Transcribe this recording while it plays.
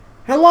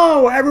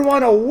Hello,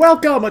 everyone, and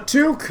welcome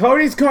to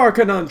Cody's Car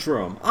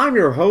Conundrum. I'm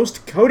your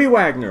host, Cody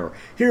Wagner.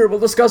 Here we'll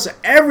discuss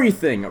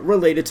everything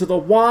related to the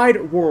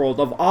wide world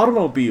of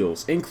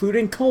automobiles,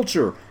 including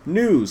culture,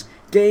 news,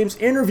 games,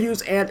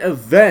 interviews, and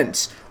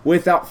events.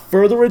 Without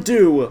further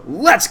ado,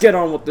 let's get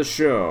on with the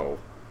show.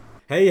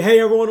 Hey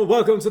everyone, and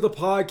welcome to the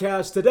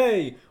podcast.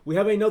 Today, we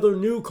have another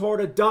new car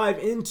to dive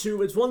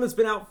into. It's one that's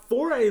been out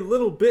for a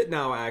little bit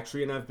now,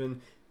 actually, and I've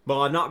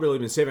not really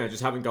been saving it, I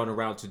just haven't gotten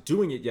around to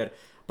doing it yet.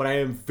 But I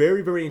am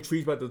very, very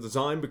intrigued by the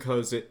design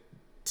because it,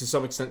 to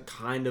some extent,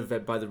 kind of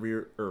at the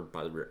rear,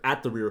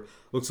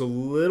 looks a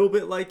little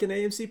bit like an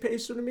AMC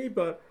Pacer to me,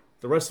 but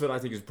the rest of it I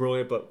think is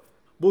brilliant, but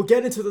we'll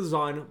get into the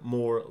design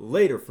more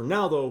later. For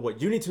now, though,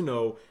 what you need to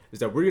know is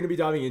that we're going to be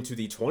diving into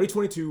the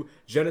 2022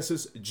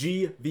 Genesis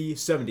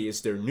GV70.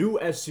 It's their new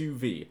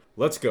SUV.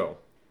 Let's go.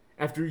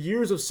 After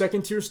years of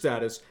second-tier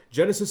status,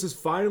 Genesis is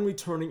finally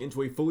turning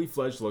into a fully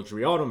fledged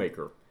luxury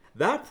automaker.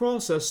 That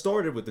process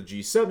started with the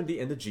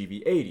G70 and the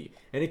GV80,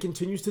 and it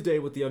continues today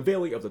with the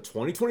unveiling of the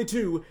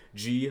 2022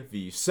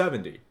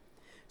 GV70.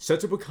 Set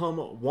to become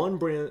one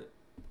brand...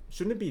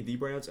 Shouldn't it be the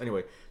brands?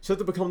 Anyway, set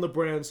to become the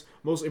brand's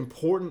most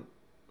important...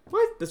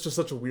 What? That's just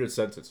such a weird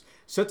sentence.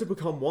 Set to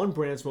become one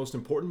brand's most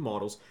important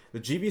models, the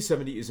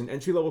GV70 is an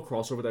entry-level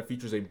crossover that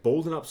features a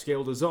bold and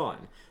upscale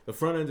design. The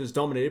front end is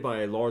dominated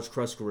by a large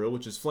crest grille,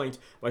 which is flanked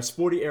by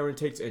sporty air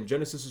intakes and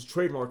Genesis's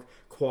trademark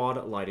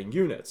quad lighting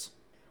units.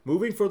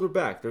 Moving further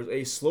back, there's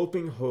a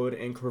sloping hood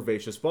and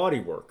curvaceous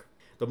bodywork.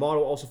 The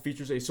model also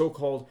features a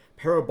so-called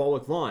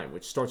parabolic line,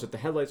 which starts at the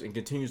headlights and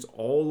continues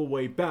all the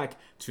way back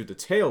to the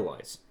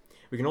taillights.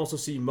 We can also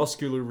see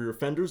muscular rear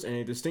fenders and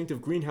a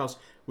distinctive greenhouse,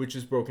 which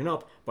is broken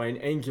up by an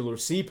angular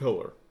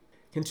C-pillar.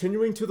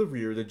 Continuing to the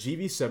rear, the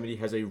GV70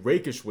 has a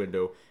rakish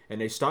window and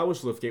a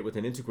stylish liftgate with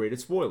an integrated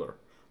spoiler.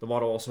 The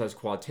model also has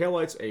quad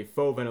taillights, a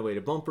faux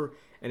ventilated bumper,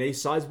 and a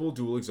sizable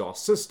dual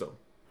exhaust system.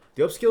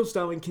 The upscale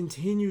styling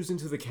continues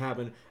into the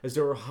cabin as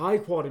there are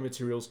high-quality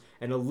materials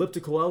and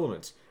elliptical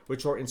elements,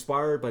 which are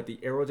inspired by the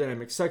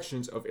aerodynamic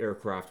sections of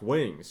aircraft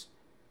wings.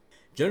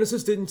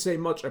 Genesis didn't say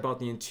much about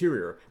the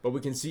interior, but we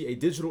can see a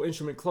digital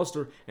instrument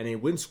cluster and a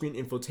windscreen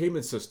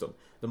infotainment system.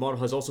 The model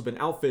has also been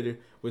outfitted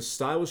with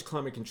stylish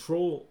climate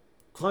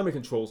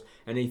controls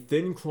and a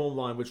thin chrome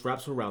line which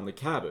wraps around the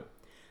cabin.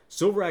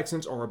 Silver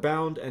accents are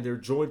abound, and they're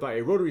joined by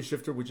a rotary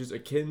shifter which is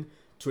akin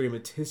to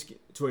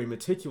a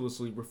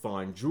meticulously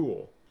refined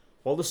jewel.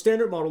 While the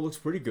standard model looks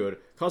pretty good,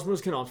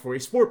 customers can opt for a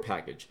sport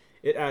package.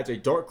 It adds a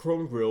dark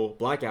chrome grille,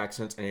 black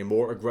accents, and a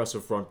more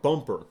aggressive front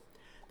bumper.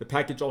 The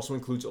package also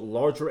includes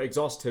larger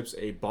exhaust tips,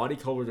 a body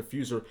color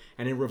diffuser,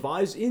 and a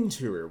revised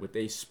interior with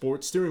a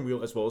sport steering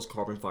wheel as well as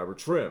carbon fiber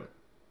trim.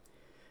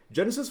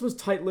 Genesis was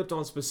tight-lipped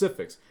on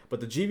specifics, but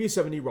the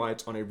GV70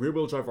 rides on a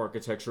rear-wheel drive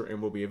architecture and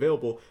will be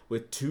available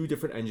with two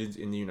different engines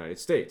in the United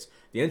States.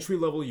 The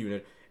entry-level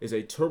unit is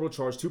a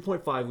turbocharged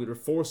 2.5-liter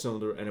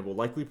four-cylinder, and it will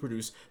likely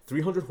produce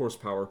 300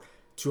 horsepower,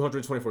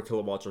 224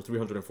 kilowatts or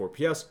 304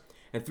 PS,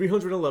 and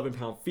 311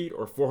 pound-feet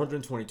or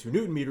 422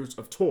 newton-meters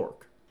of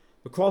torque.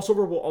 The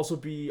crossover will also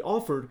be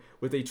offered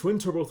with a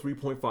twin-turbo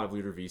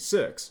 3.5-liter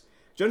V6.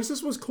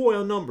 Genesis was coy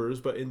on numbers,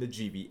 but in the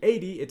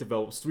GV80, it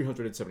develops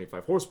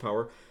 375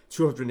 horsepower,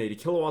 280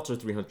 kilowatts or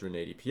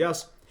 380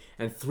 PS,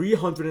 and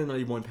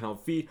 391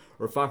 pound-feet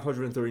or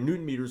 530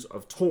 newton-meters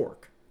of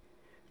torque.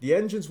 The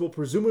engines will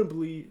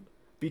presumably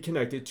be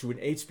connected to an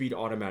 8-speed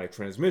automatic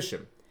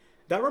transmission.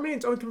 That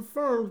remains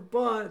unconfirmed,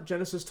 but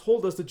Genesis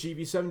told us the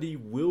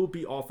GV70 will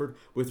be offered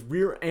with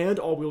rear and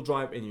all-wheel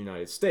drive in the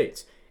United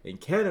States. In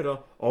Canada,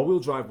 all-wheel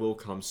drive will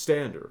come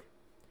standard.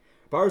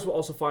 Buyers will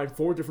also find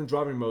 4 different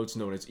driving modes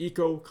known as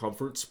Eco,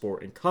 Comfort,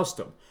 Sport, and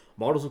Custom.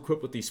 Models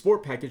equipped with the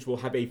Sport package will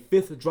have a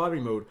 5th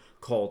driving mode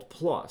called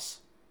Plus.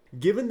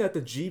 Given that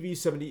the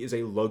GV70 is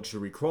a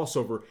luxury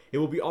crossover, it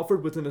will be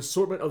offered with an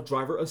assortment of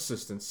driver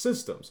assistance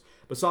systems.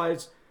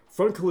 Besides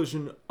front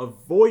collision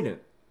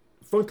avoidance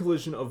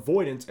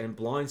and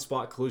blind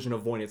spot collision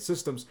avoidance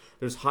systems,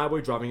 there's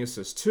Highway Driving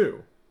Assist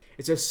 2.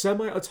 It's a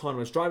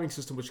semi-autonomous driving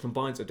system which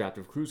combines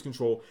adaptive cruise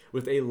control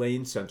with a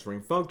lane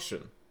centering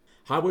function.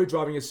 Highway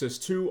Driving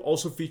Assist 2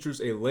 also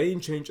features a lane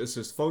change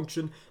assist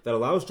function that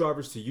allows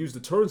drivers to use the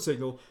turn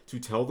signal to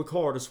tell the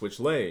car to switch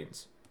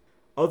lanes.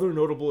 Other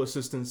notable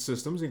assistance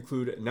systems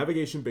include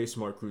navigation-based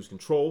smart cruise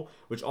control,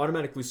 which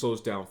automatically slows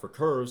down for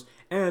curves,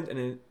 and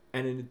an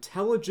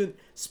intelligent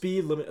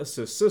speed limit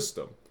assist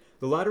system.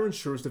 The latter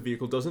ensures the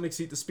vehicle doesn't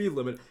exceed the speed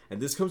limit,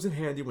 and this comes in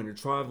handy when you're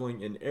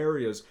traveling in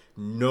areas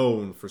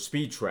known for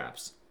speed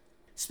traps.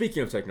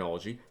 Speaking of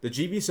technology, the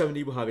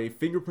GV70 will have a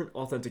fingerprint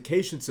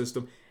authentication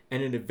system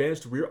and an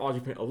advanced rear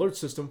occupant alert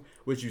system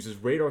which uses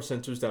radar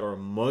sensors that are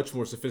much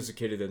more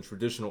sophisticated than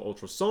traditional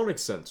ultrasonic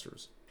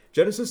sensors.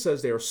 Genesis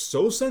says they are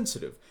so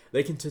sensitive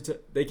they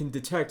can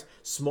detect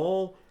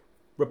small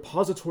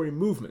repository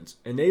movements,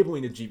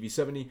 enabling the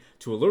GV70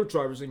 to alert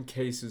drivers in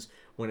cases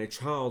when a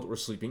child or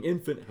sleeping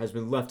infant has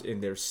been left in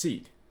their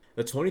seat.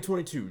 The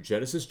 2022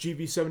 Genesis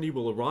GV70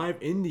 will arrive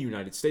in the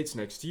United States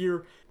next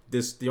year.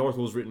 The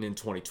article was written in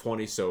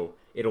 2020, so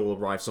it'll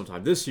arrive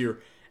sometime this year,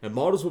 and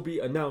models will be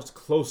announced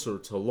closer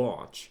to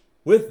launch.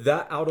 With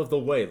that out of the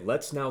way,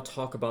 let's now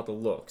talk about the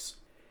looks.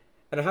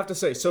 And I have to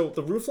say, so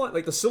the roofline,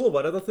 like the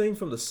silhouette of the thing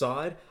from the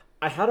side,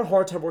 I had a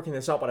hard time working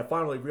this out, but I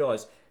finally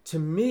realized, to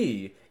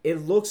me, it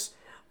looks,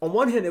 on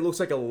one hand, it looks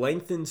like a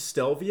lengthened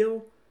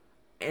Stelvio,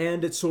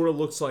 and it sort of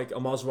looks like a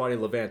Maserati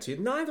Levante.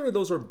 Neither of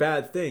those are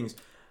bad things,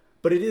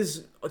 but it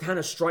is kind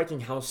of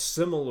striking how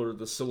similar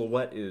the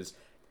silhouette is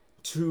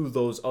to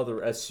those other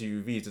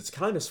SUVs. It's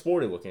kind of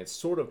sporty looking. It's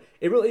sort of,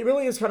 it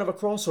really is kind of a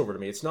crossover to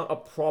me. It's not a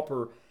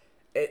proper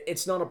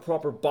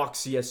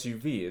boxy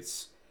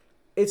SUV.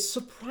 It's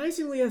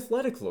surprisingly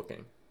athletic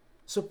looking.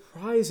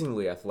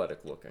 Surprisingly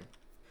athletic looking.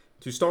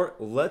 To start,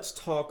 let's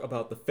talk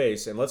about the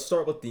face, and let's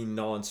start with the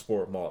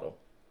non-sport model.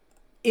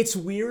 It's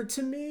weird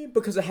to me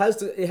because it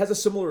has a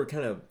similar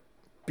kind of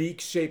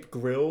beak-shaped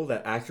grille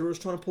that Acura was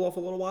trying to pull off a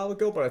little while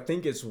ago, but I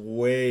think it's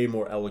way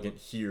more elegant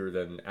here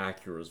than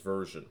Acura's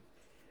version.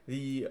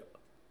 The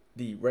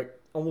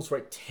almost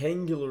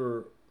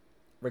rectangular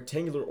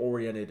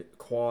oriented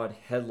quad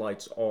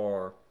headlights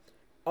are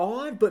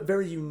odd but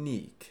very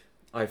unique,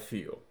 I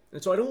feel.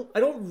 And so I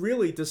don't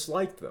really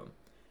dislike them.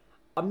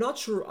 I'm not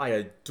sure I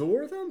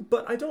adore them,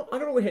 but I don't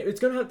really hate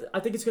it. I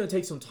think it's gonna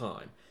take some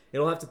time.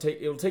 It'll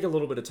take a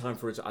little bit of time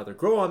for it to either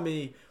grow on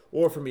me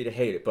or for me to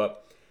hate it.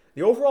 But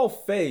the overall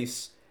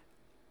face,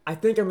 I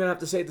think I'm gonna have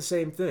to say the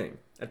same thing.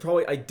 I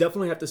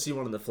definitely have to see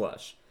one in the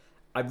flesh.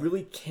 I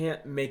really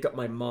can't make up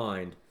my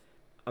mind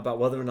about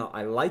whether or not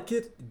I like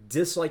it,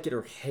 dislike it,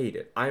 or hate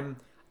it. I'm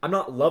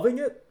not loving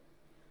it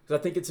because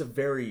I think it's a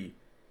very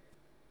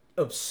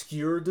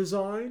obscure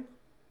design.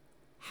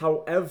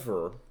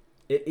 However,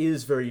 it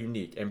is very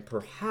unique, and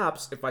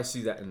perhaps if I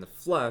see that in the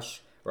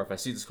flesh, or if I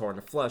see this car in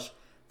the flesh,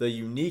 the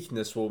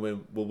uniqueness will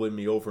win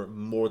me over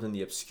more than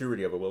the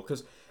obscurity of it will.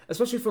 Because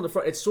especially from the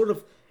front, it sort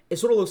of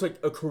looks like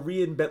a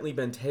Korean Bentley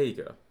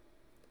Bentayga.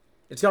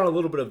 It's got a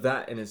little bit of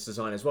that in its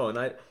design as well, and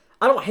I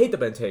don't hate the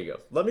Bentayga.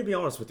 Let me be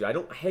honest with you. I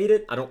don't hate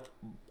it. I don't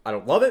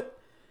love it,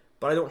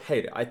 but I don't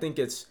hate it. I think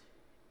it's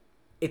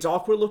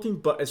awkward looking,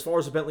 but as far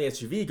as the Bentley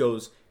SUV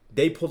goes,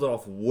 they pulled it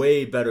off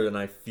way better than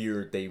I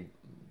feared they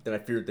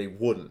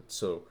wouldn't.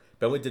 So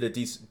Bentley did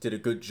a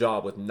good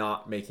job with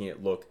not making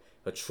it look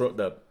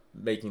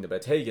making the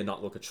Bentayga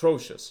not look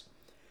atrocious.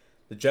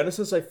 The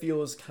Genesis, I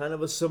feel, is kind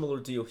of a similar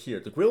deal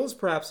here. The grille is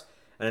perhaps,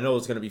 and I know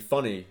it's going to be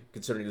funny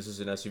considering this is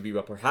an SUV,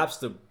 but perhaps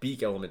the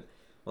beak element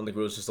on the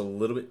grille is just a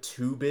little bit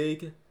too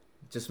big. It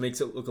just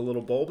makes it look a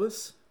little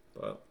bulbous,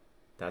 but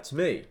that's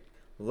me.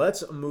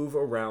 Let's move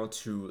around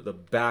to the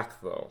back,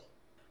 though.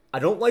 I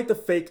don't like the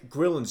fake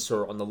grille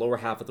insert on the lower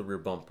half of the rear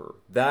bumper.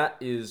 That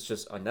is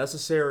just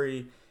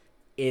unnecessary.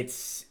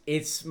 It's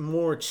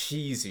more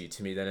cheesy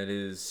to me than it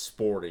is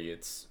sporty.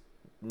 It's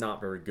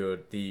not very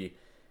good. The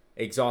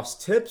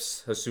exhaust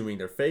tips, assuming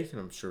they're fake, and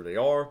I'm sure they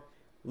are,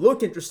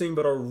 look interesting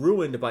but are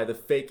ruined by the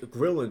fake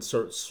grille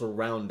insert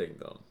surrounding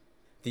them.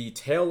 The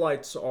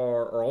taillights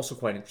are also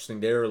quite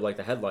interesting. They're like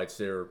the headlights,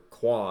 they're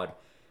quad,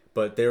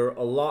 but they're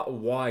a lot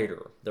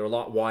wider. They're a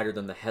lot wider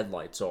than the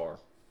headlights are.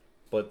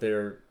 But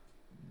they're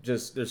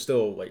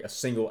still like a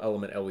single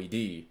element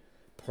LED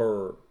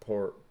per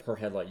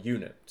headlight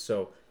unit.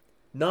 So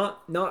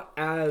not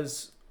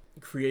as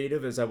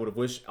creative as I would have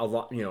wished.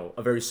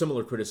 A very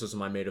similar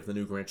criticism I made of the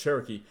new Grand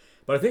Cherokee.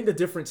 But I think the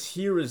difference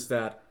here is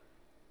that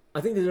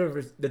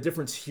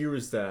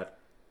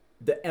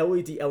the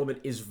LED element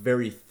is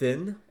very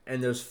thin,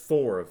 and there's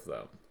 4 of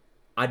them.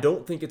 I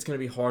don't think it's going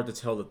to be hard to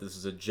tell that this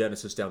is a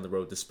Genesis down the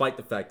road, despite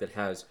the fact that it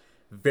has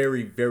a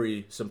very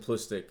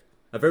simplistic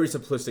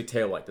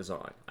taillight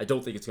design. I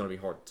don't think it's going to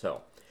be hard to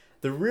tell.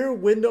 The rear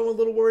window I'm a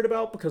little worried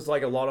about because,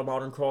 like a lot of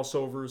modern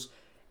crossovers,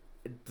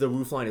 the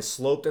roofline is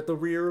sloped at the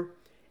rear,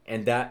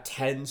 and that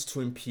tends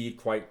to impede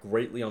quite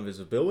greatly on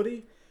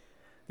visibility.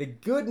 The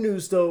good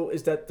news, though,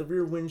 is that the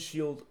rear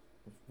window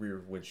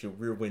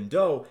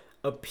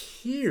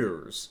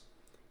appears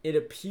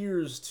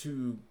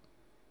to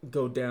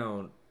go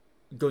down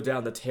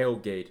the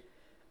tailgate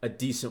a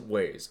decent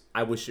ways.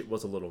 I wish it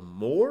was a little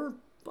more,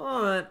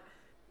 but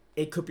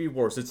it could be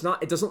worse. It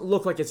doesn't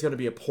look like it's going to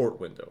be a port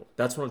window.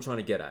 That's what I'm trying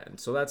to get at. And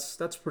so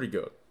that's pretty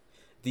good.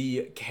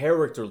 The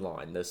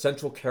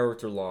central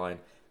character line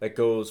that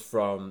goes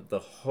from the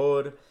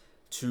hood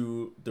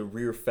to the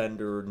rear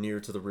fender near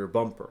to the rear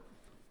bumper.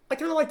 I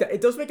kind of like that.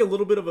 It does make a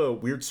little bit of a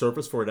weird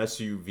surface for an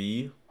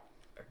SUV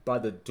by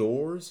the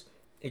doors.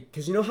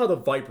 Because you know how the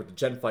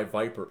Gen 5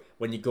 Viper,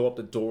 when you go up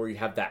the door, you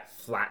have that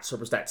flat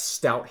surface, that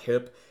stout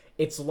hip.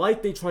 It's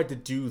like they tried to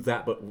do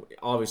that, but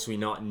obviously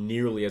not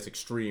nearly as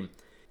extreme.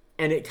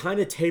 And it kind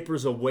of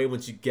tapers away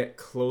once you get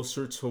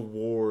closer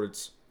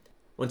towards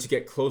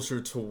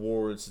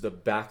the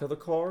back of the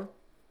car.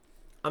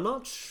 I'm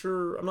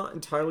not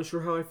entirely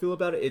sure how I feel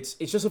about it. It's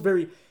just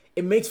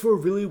it makes for a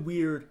really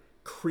weird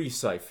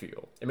crease, I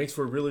feel. It makes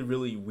for a really,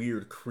 really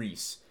weird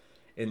crease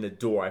in the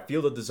door. I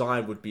feel the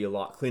design would be a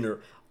lot cleaner.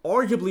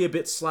 Arguably a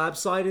bit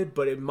slab-sided,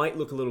 but it might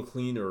look a little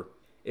cleaner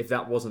if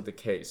that wasn't the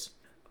case.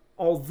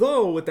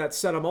 Although, with that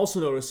said, I'm also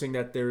noticing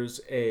that there's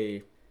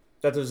a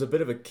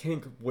bit of a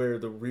kink where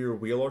the rear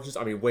wheel arches,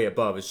 way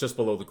above, it's just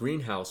below the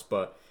greenhouse,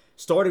 but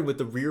starting with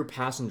the rear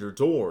passenger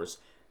doors.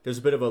 There's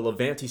a bit of a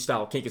Levante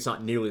style kink. It's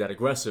not nearly that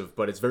aggressive,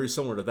 but it's very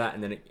similar to that.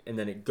 And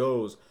then it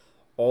goes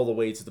all the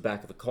way to the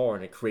back of the car,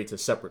 and it creates a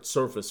separate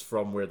surface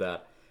from where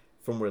that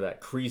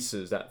crease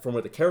is, from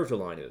where the character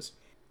line is.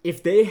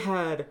 If they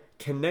had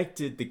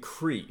connected the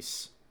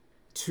crease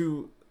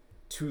to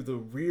the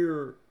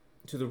rear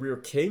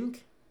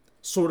kink,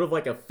 sort of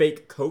like a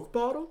fake Coke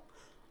bottle,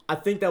 I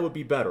think that would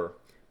be better.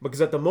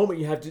 Because at the moment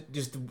you have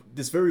just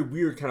this very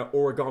weird kind of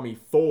origami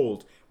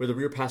fold where the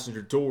rear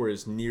passenger door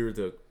is near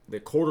the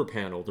quarter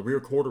panel, the rear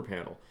quarter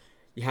panel.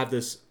 You have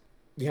this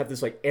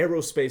like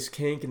aerospace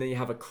kink, and then you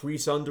have a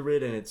crease under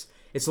it, and it's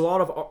a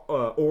lot of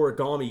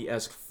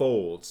origami-esque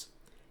folds.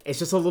 It's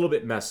just a little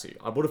bit messy.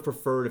 I would have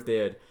preferred if they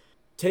had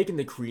taken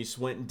the crease,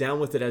 went down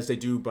with it as they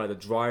do by the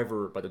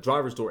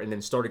driver's door, and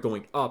then started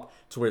going up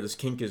to where this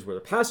kink is, where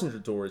the passenger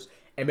door is,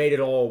 and made it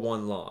all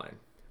one line,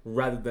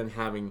 rather than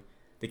having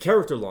the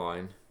character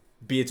line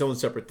be its own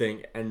separate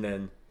thing, and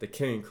then the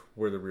kink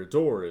where the rear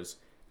door is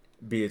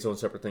be its own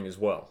separate thing as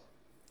well.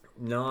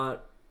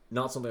 Not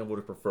something I would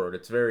have preferred.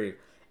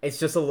 It's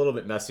just a little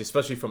bit messy,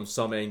 especially from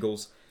some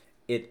angles.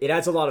 It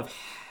adds a lot of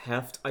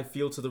heft, I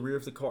feel, to the rear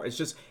of the car.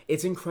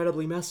 It's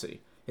incredibly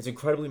messy. It's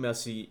incredibly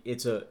messy.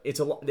 They've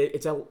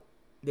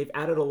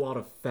added a lot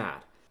of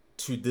fat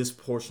to this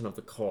portion of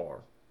the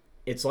car.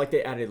 It's like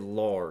they added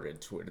lard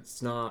into it.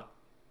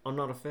 I'm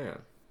not a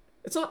fan.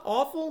 It's not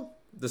awful,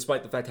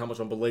 despite the fact how much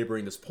I'm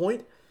belaboring this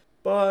point,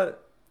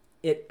 but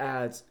it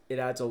adds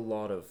a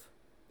lot of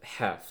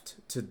heft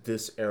to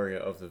this area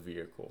of the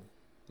vehicle.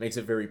 Makes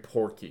it very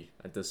porky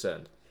at this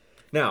end.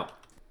 Now,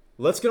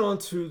 let's get on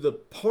to the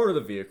part of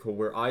the vehicle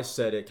where I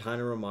said it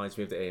kind of reminds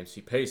me of the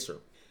AMC Pacer.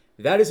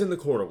 That is in the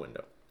quarter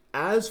window.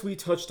 As we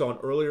touched on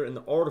earlier in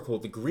the article,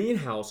 the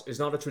greenhouse is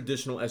not a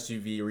traditional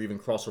SUV or even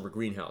crossover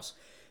greenhouse.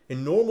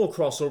 In normal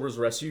crossovers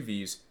or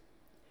SUVs,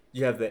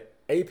 you have the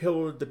A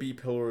pillar, the B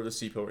pillar, the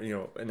C pillar,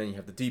 and then you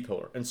have the D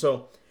pillar. And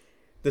so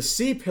the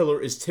C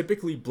pillar is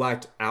typically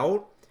blacked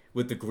out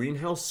with the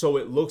greenhouse, so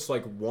it looks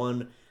like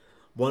one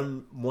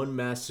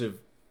massive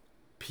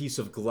piece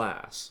of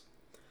glass.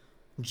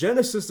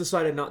 Genesis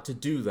decided not to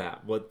do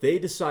that. What they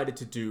decided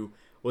to do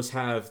was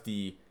have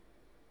the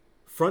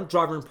front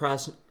driver and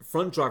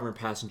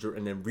passenger,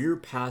 and then rear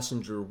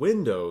passenger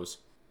windows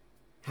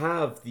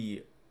have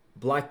the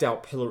blacked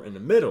out pillar in the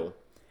middle,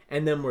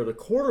 and then where the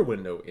quarter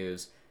window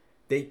is,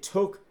 they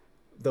took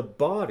the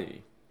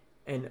body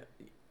and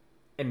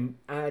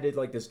added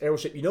like this arrow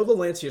shape. You know the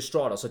Lancia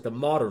Stratos, like the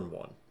modern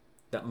one,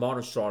 that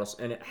modern Stratos,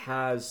 and it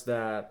has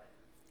that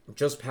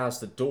just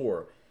past the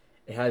door.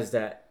 It has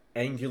that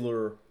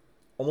angular,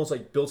 almost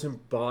like built-in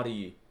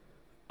body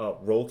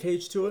roll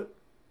cage to it.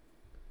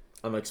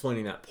 I'm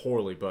explaining that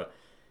poorly, but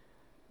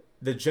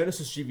the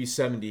Genesis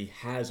GV70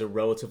 has a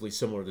relatively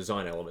similar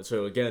design element.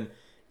 So again,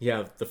 you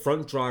have the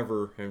front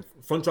driver and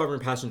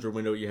passenger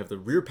window. You have the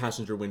rear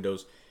passenger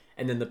windows,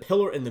 and then the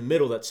pillar in the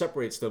middle that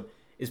separates them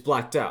is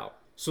blacked out,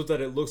 so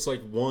that it looks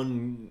like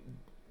one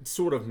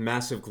sort of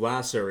massive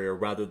glass area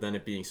rather than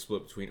it being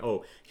split between,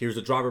 here's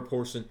the driver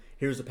portion,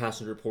 here's the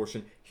passenger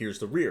portion, here's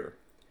the rear.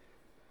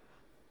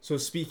 So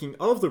speaking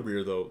of the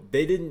rear, though,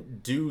 they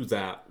didn't do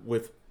that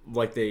with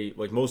like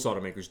most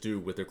automakers do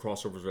with their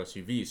crossovers or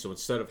SUVs. So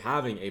instead of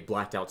having a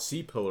blacked out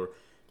C pillar,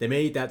 they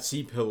made that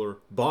C pillar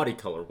body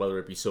color, whether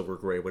it be silver,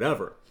 gray,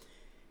 whatever,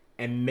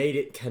 and made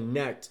it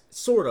connect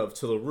sort of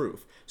to the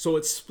roof. So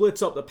it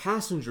splits up the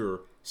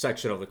passenger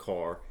section of the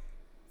car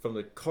from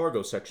the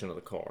cargo section of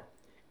the car.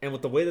 And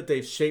with the way that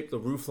they've shaped the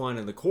roofline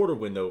and the quarter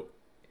window,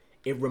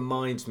 it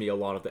reminds me a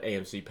lot of the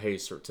AMC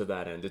Pacer to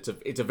that end.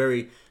 It's a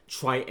very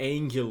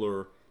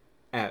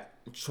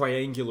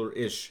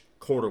triangular-ish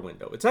quarter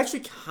window. It's actually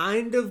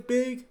kind of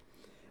big,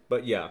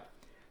 but yeah.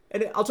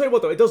 And I'll tell you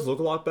what, though, it does look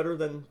a lot better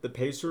than the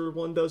Pacer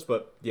one does,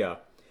 but yeah.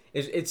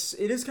 It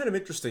is kind of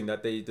interesting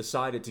that they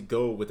decided to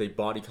go with a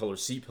body color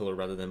C-pillar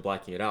rather than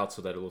blacking it out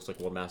so that it looks like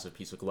one massive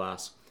piece of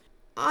glass.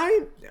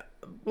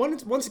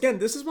 Once again,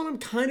 this is one I'm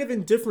kind of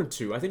indifferent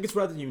to. I think it's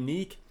rather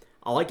unique.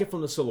 I like it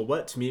from the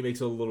silhouette. To me, it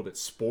makes it a little bit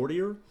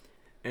sportier,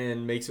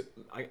 and I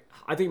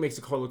think it makes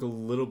the car look a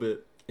little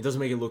bit. It doesn't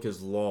make it look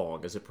as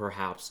long as it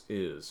perhaps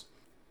is.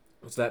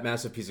 It's that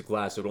massive piece of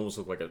glass. It would almost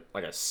look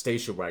like a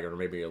station wagon or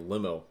maybe a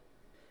limo.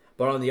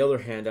 But on the other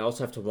hand, I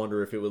also have to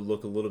wonder if it would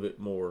look a little bit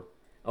more,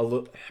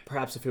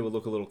 perhaps if it would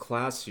look a little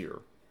classier,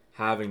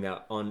 having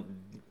that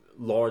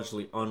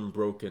largely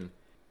unbroken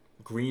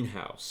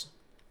greenhouse.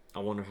 I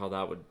wonder how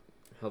that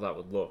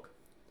would look.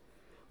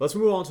 Let's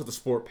move on to the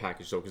sport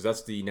package, though, because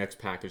that's the next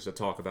package to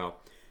talk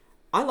about.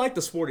 I like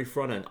the sporty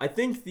front end. I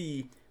think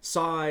the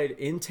side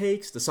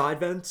intakes, the side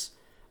vents,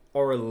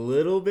 are a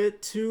little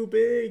bit too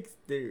big.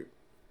 They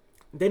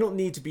don't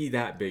need to be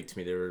that big to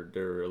me.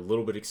 They're a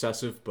little bit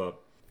excessive, but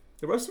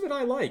the rest of it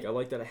I like. I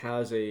like that it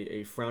has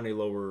a frowny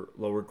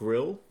lower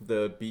grill.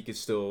 The beak is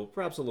still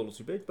perhaps a little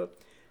too big, but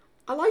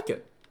I like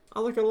it. I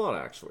like it a lot,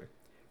 actually.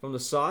 From the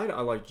side,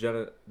 I like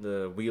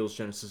the wheels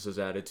Genesis has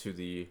added to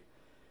the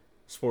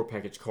sport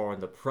package car. In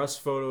the press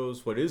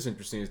photos, what is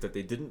interesting is that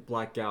they didn't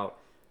black out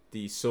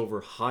the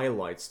silver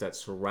highlights that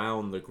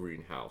surround the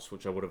greenhouse,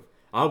 which I would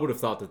have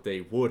thought that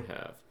they would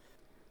have.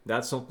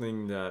 That's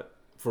something that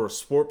for a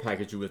sport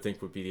package you would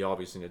think would be the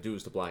obvious thing to do,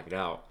 is to black it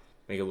out,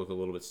 make it look a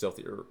little bit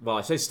stealthier. Well,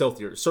 I say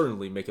stealthier,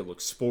 certainly make it look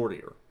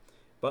sportier.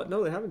 But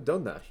no, they haven't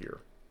done that here.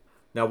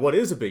 Now, what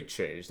is a big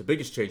change, the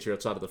biggest change here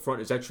outside of the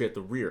front, is actually at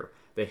the rear.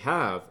 They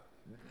have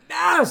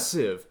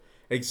massive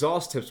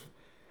exhaust tips.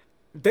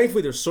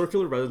 Thankfully, they're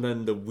circular rather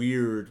than the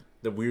weird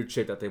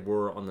shape that they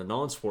were on the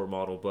non-sport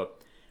model.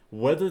 But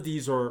whether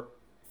these are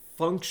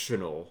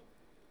functional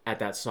at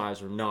that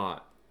size or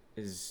not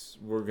is,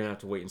 we're gonna have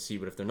to wait and see.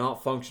 But if they're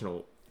not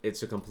functional,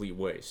 it's a complete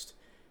waste.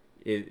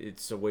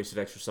 It's a wasted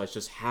exercise.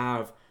 Just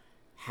have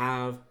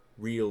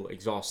real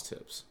exhaust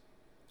tips.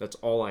 That's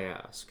all I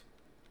ask.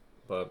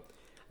 But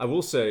I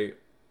will say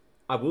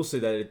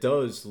that it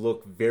does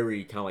look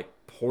very kind of like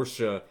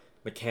Porsche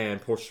Macan,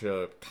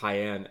 Porsche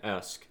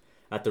Cayenne-esque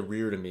at the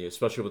rear to me,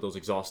 especially with those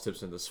exhaust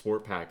tips in the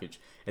sport package.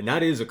 And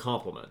that is a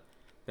compliment.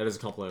 That is a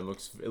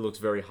compliment. It looks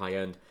very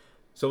high-end.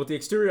 So with the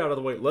exterior out of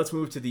the way, let's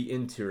move to the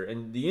interior.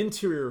 And the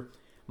interior,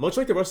 much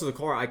like the rest of the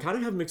car, I kind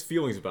of have mixed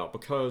feelings about,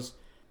 because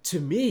to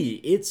me,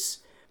 it's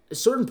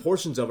certain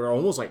portions of it are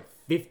almost like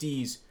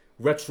 50s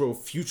retro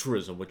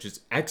futurism, which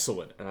is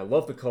excellent. And I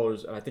love the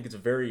colors, and I think it's a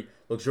very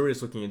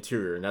luxurious looking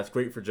interior. And that's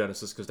great for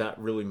Genesis, because that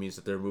really means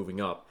that they're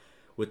moving up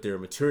with their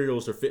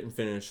materials, their fit and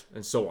finish,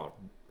 and so on.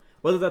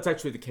 Whether that's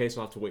actually the case,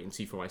 I'll have to wait and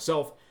see for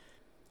myself.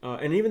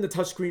 And even the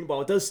touchscreen,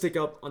 while it does stick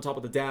up on top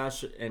of the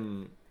dash,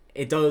 and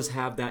it does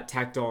have that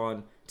tacked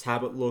on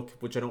tablet look,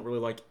 which I don't really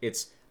like,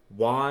 it's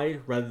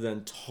wide rather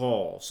than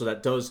tall. So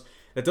that does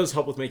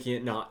help with making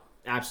it not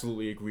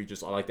absolutely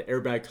egregious. I like the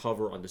airbag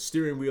cover on the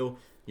steering wheel.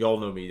 Y'all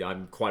know me,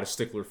 I'm quite a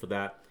stickler for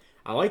that.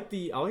 I like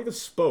the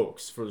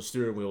spokes for the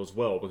steering wheel as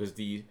well, because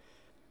the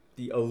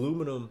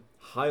aluminum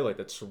highlight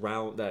that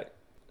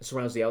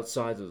surrounds the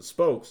outsides of the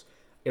spokes,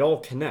 it all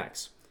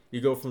connects.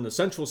 You go from the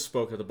central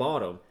spoke at the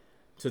bottom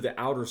to the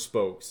outer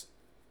spokes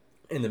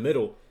in the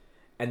middle,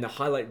 and the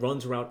highlight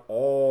runs around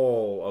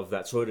all of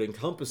that, so it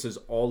encompasses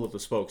all of the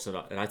spokes, and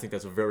I think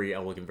that's a very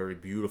elegant, very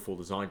beautiful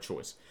design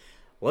choice.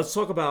 Let's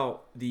talk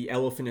about the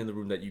elephant in the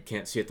room that you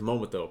can't see at the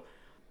moment, though,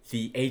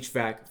 the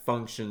HVAC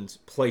functions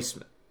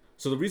placement.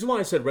 So the reason why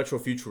I said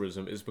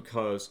retrofuturism is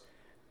because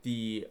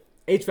the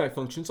HVAC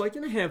functions, like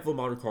in a handful of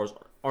modern cars,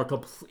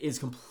 is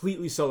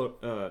completely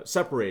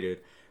separated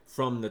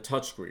from the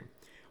touchscreen.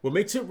 What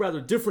makes it rather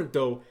different,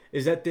 though,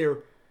 is that they're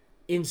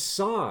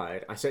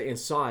inside, I say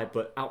inside,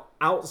 but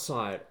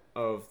outside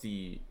of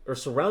or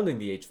surrounding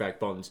the HVAC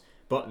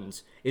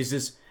buttons is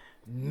this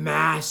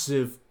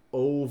massive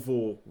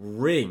oval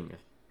ring.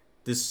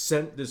 This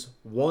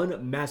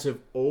one massive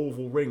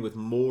oval ring with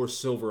more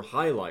silver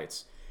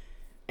highlights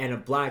and a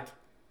black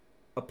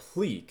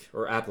applique,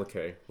 or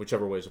applique,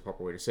 whichever way is the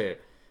proper way to say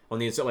it, on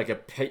the inside, like a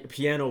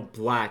piano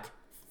black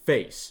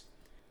face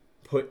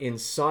put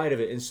inside of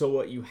it. And so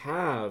what you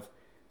have,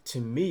 to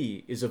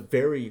me, is a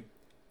very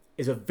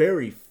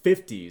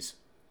 50s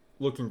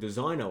looking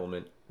design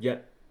element,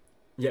 yet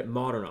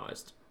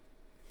modernized.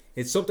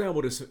 It's something I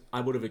would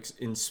have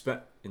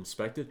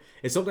inspected.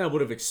 It's something I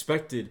would have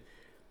expected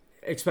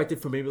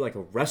from maybe like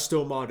a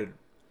resto modded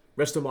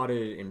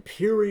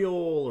Imperial,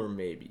 or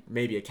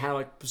maybe a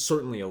Cadillac,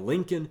 certainly a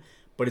Lincoln,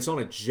 but it's on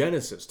a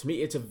Genesis. To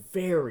me, it's a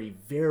very,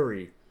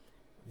 very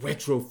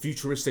retro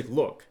futuristic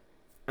look,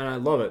 and I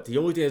love it. The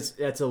only thing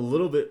that's a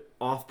little bit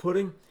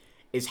off-putting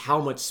is how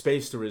much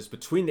space there is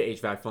between the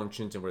HVAC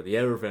functions and where the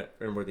air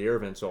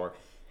vents are,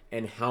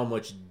 and how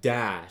much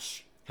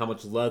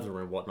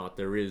leather and whatnot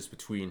there is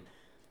between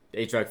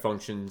the HVAC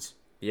functions,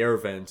 the air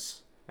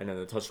vents, and then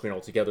the touchscreen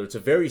altogether. It's a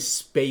very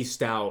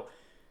spaced out,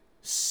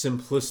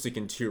 simplistic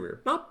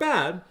interior. Not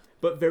bad,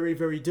 but very,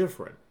 very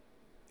different.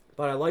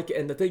 But I like it,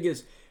 and the thing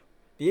is,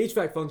 the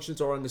HVAC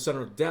functions are in the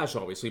center of the dash,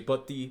 obviously,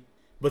 but the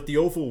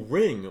oval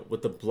ring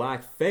with the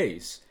black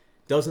face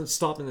doesn't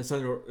stop in the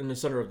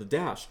center of the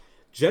dash.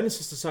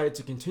 Genesis decided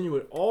to continue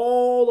it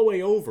all the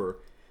way over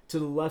to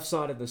the left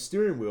side of the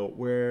steering wheel,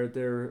 where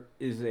there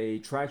is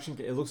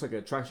it looks like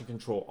a traction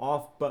control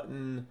off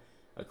button,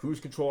 a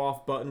cruise control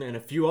off button, and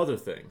a few other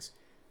things.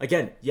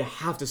 Again, you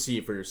have to see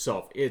it for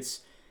yourself.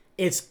 It's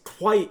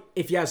quite,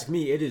 if you ask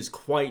me, it is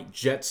quite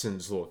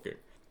Jetsons looking.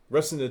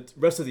 Rest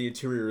of the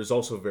interior is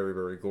also very,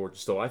 very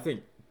gorgeous, though. I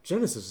think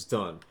Genesis has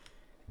done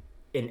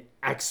an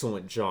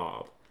excellent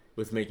job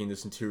with making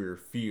this interior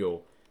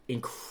feel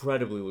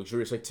incredibly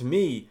luxurious. Like, to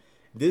me,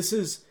 this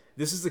is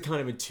the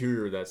kind of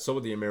interior that some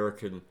of the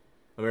American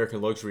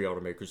luxury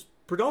automakers,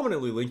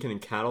 predominantly Lincoln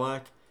and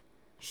Cadillac,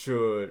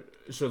 should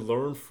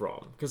learn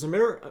from. Because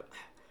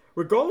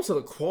regardless of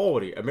the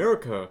quality,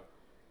 America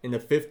in the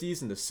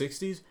 50s and the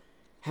 60s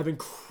have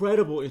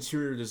incredible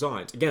interior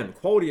designs. Again,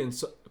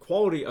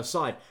 quality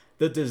aside,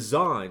 the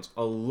designs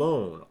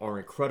alone are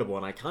incredible,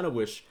 and I kind of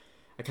wish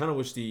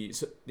the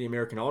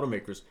American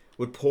automakers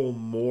would pull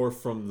more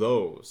from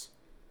those,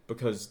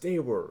 because they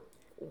were,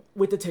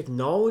 with the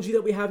technology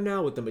that we have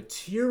now, with the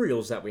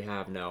materials that we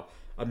have now,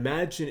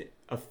 imagine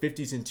a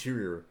 50s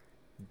interior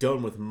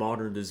done with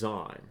modern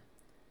design,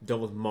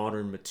 done with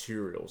modern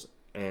materials.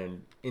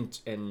 and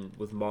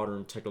with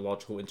modern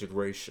technological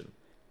integration.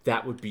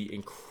 That would be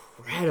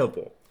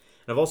incredible.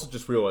 And I've also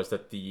just realized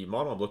that the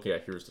model I'm looking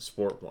at here is the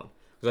sport one.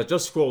 Because I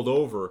just scrolled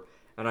over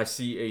and I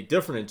see a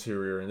different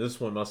interior, and this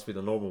one must be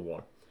the normal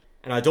one.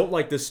 And I don't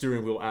like this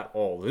steering wheel at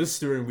all. This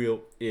steering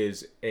wheel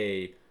is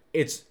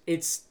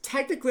it's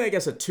technically, I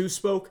guess, a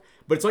 2-spoke,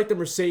 but it's like the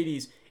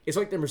Mercedes. It's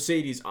like the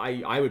Mercedes,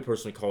 I would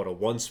personally call it a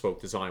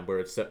 1-spoke design, where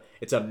it's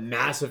a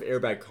massive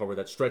airbag cover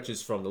that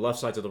stretches from the left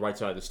side to the right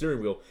side of the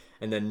steering wheel,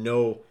 and then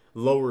no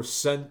lower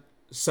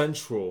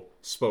central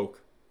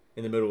spoke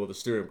in the middle of the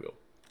steering wheel.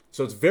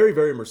 So it's very,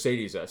 very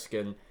Mercedes-esque,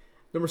 and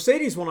the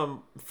Mercedes one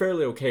I'm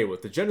fairly okay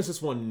with. The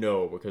Genesis one,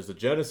 no, because the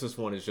Genesis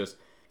one is just,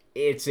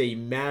 it's a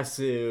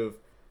massive,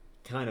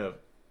 kind of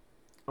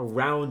a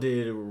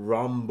rounded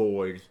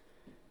rhomboid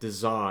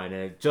design,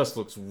 and it just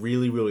looks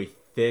really, really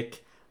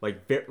thick.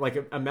 Like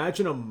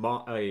imagine a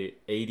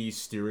 80s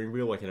steering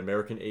wheel, like an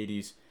American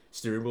 80s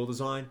steering wheel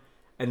design,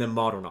 and then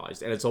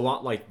modernized. And it's a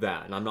lot like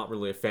that, and I'm not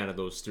really a fan of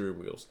those steering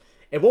wheels.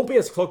 It won't be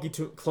as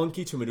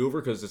clunky to maneuver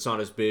because it's not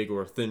as big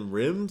or thin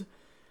rimmed,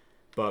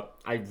 but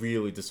I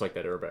really dislike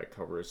that airbag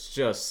cover. It's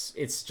just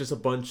it's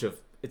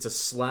a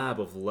slab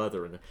of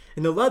leather, and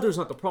the leather's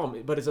not the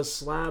problem, but it's a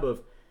slab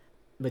of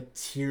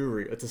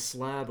material. It's a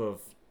slab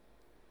of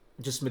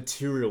just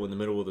material in the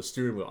middle of the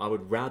steering wheel. I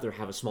would rather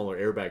have a smaller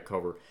airbag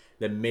cover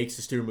that makes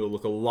the steering wheel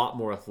look a lot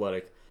more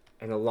athletic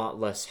and a lot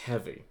less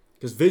heavy.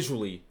 Because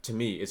visually, to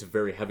me, it's a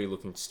very heavy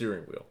looking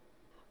steering wheel.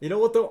 You know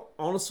what though?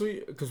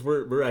 Honestly, because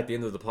we're at the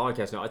end of the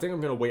podcast now, I think I'm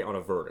going to wait on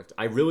a verdict.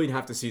 I really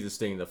have to see this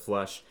thing in the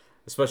flesh,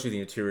 especially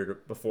the interior,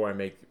 before I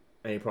make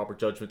any proper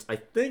judgments. I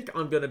think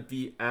I'm going to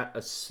be at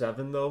a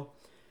 7 though.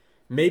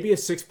 Maybe a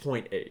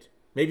 6.8.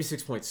 Maybe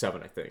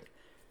 6.7, I think.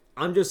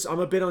 I'm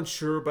a bit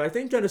unsure, but I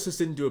think Genesis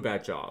didn't do a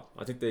bad job.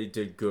 I think they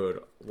did good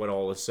when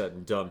all is said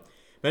and done.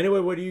 But anyway,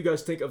 what do you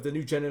guys think of the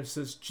new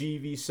Genesis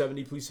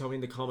GV70? Please tell me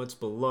in the comments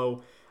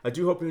below. I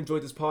do hope you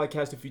enjoyed this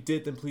podcast. If you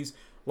did, then please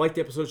like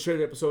the episode, share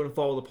the episode, and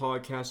follow the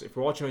podcast. If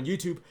you're watching on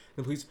YouTube,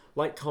 then please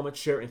like, comment,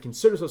 share, and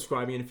consider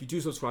subscribing. And if you do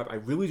subscribe, I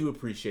really do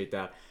appreciate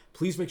that.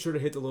 Please make sure to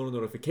hit the little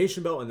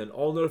notification bell and then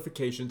all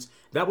notifications.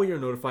 That way you're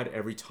notified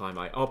every time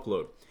I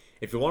upload.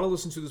 If you want to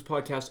listen to this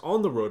podcast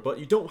on the road, but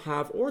you don't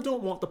have or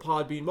don't want the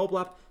Podbean mobile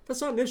app, that's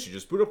not an issue.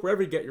 Just boot up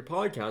wherever you get your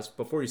podcast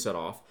before you set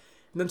off,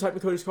 and then type in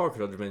Cody's Car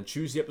Conundrum and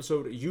choose the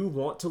episode you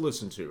want to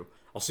listen to.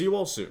 I'll see you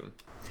all soon.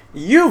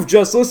 You've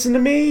just listened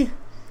to me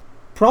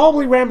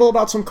probably ramble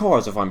about some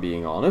cars, if I'm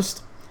being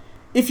honest.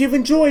 If you've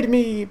enjoyed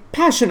me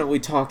passionately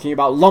talking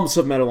about lumps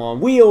of metal on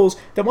wheels,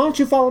 then why don't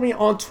you follow me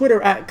on Twitter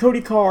at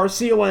CodyCar,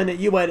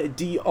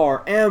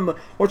 CONUNDRM,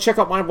 or check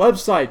out my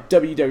website,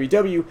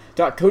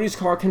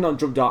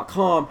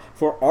 www.codyscarconundrum.com,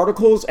 for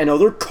articles and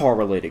other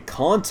car-related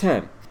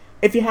content.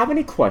 If you have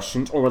any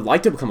questions or would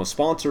like to become a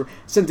sponsor,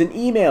 send an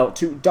email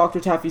to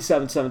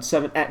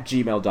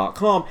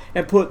drtaffy777@gmail.com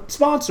and put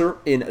sponsor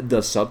in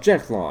the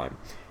subject line.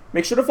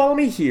 Make sure to follow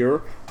me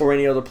here or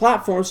any other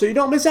platform so you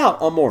don't miss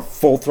out on more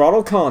full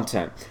throttle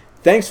content.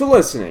 Thanks for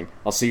listening.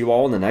 I'll see you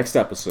all in the next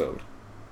episode.